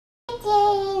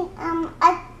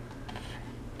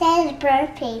Dad's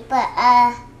birthday, but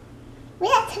we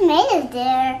have tomatoes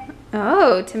there.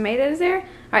 Oh, tomatoes there? All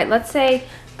right, let's say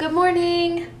good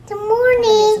morning. Good Need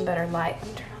morning. some better light. Let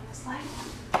me turn on this light.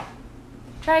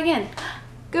 Try again.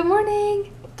 Good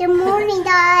morning. Good morning,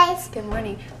 guys. Good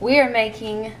morning. We are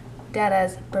making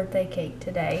Dada's birthday cake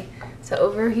today. So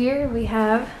over here we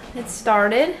have it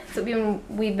started. So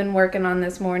we've been working on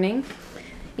this morning.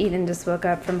 Eden just woke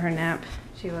up from her nap.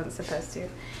 She wasn't supposed to.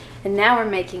 And now we're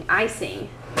making icing.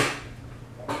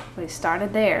 We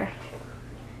started there.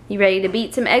 You ready to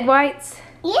beat some egg whites?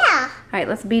 Yeah. All right,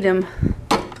 let's beat them.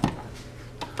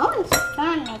 Oh, it's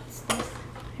fun. It's this.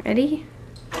 Ready?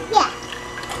 Yeah.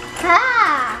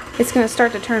 Ah. It's gonna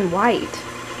start to turn white.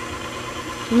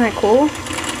 Isn't that cool?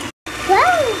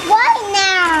 What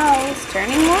now? It's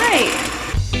turning white.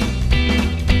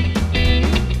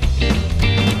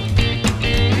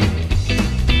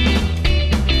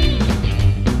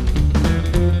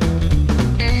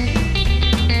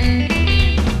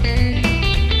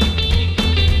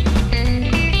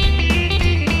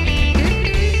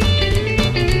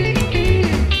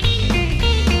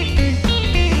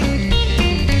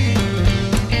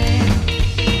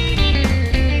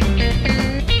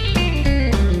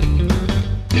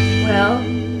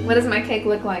 What does my cake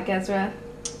look like, Ezra?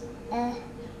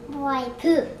 White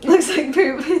poop. Looks like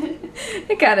poop.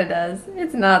 It kind of does.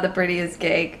 It's not the prettiest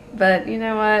cake, but you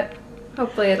know what?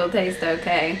 Hopefully it'll taste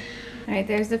okay. All right,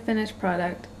 there's the finished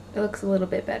product. It looks a little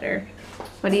bit better.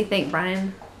 What do you think,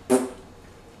 Brian?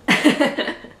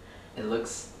 It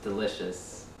looks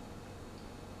delicious.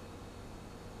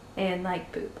 And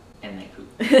like poop. And like poop.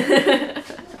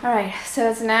 Alright, so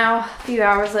it's now a few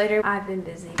hours later. I've been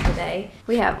busy today.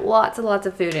 We have lots and lots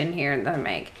of food in here to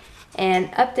make.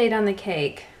 And update on the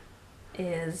cake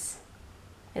is,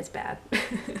 it's bad.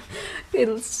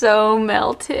 It's so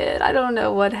melted. I don't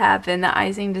know what happened. The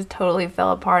icing just totally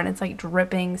fell apart and it's like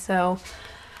dripping, so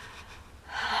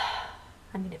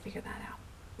I need to figure that out,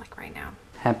 like right now.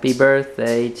 Happy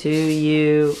birthday to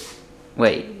you.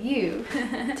 Wait. You.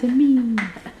 To me.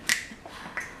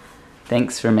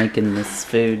 Thanks for making this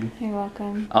food. You're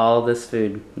welcome. All this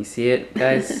food. You see it,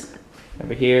 guys?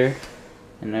 Over here,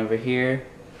 and over here,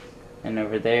 and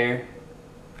over there.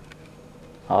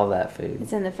 All that food.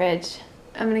 It's in the fridge.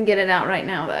 I'm gonna get it out right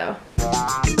now though.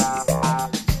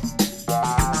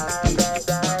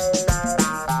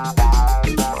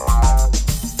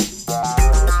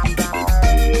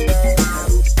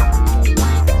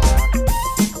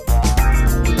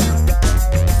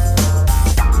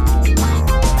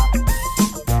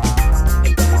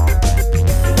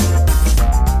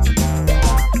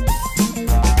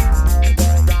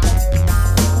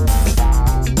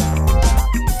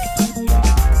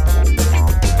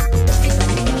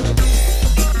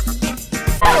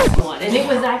 And it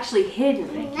was actually hidden.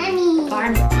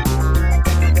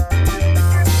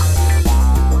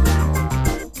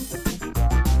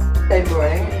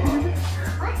 February.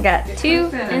 Got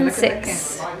 2 and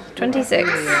 6. 26.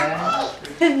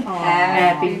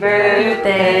 Happy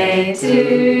birthday to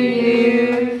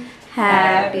you.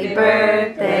 Happy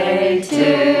birthday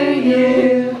to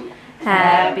you.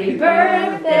 Happy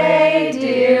birthday,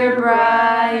 dear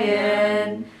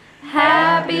Brian.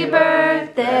 Happy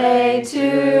birthday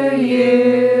to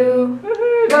you.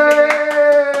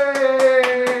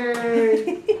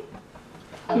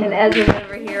 And Ezra's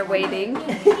over here waiting.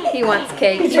 He wants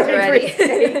cake. He's ready.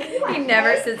 He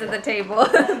never sits at the table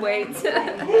and waits.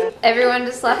 Everyone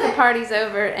just left, the party's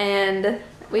over, and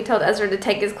we told Ezra to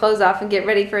take his clothes off and get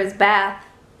ready for his bath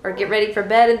or get ready for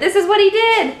bed, and this is what he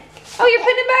did. Oh, you're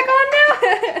putting it back on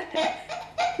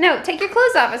now? No, take your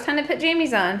clothes off. It's time to put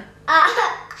jammies on.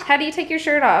 How do you take your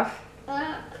shirt off?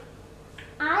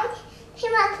 I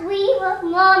cannot sleep with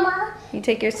Mama. You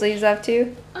take your sleeves off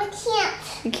too? I can't.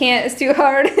 You can't, it's too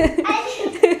hard. I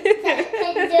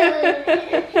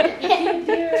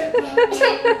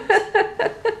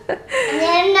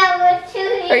don't know what to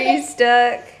do. Are you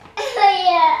stuck?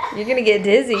 Yeah. You're gonna get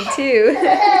dizzy too.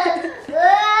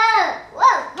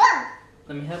 Whoa.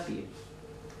 Let me help you.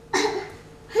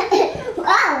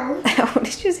 Wow. Ow,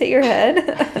 did you just hit your head?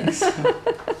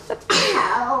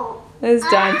 Ow. It's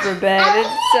time for bed. It's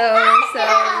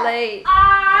so late.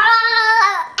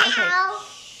 Okay.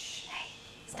 Shh. Hey,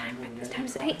 it's time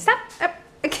to hey, stop. Up.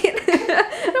 I can't. I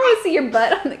don't want to see your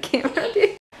butt on the camera,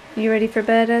 dude. You ready for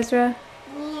bed, Ezra?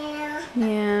 Yeah.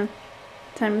 Yeah.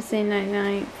 Time to say night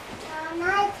night.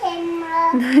 Night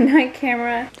camera. Night night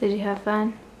camera. Did you have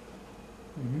fun?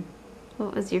 Mm-hmm.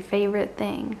 What was your favorite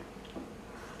thing?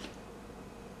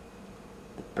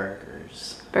 The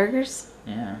burgers. Burgers?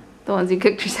 Yeah. The ones you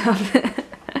cooked yourself.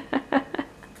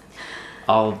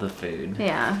 all of the food.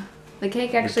 Yeah. The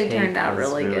cake actually turned out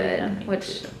really good, yummy,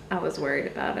 which too. I was worried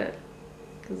about it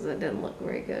because it didn't look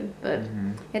very good, but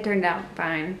it turned out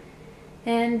fine.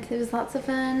 And it was lots of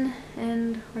fun,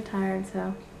 and we're tired,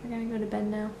 so we're gonna go to bed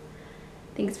now.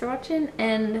 Thanks for watching,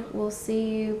 and we'll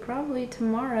see you probably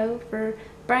tomorrow for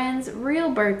Brian's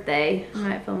real birthday. I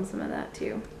might film some of that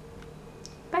too.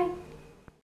 Bye.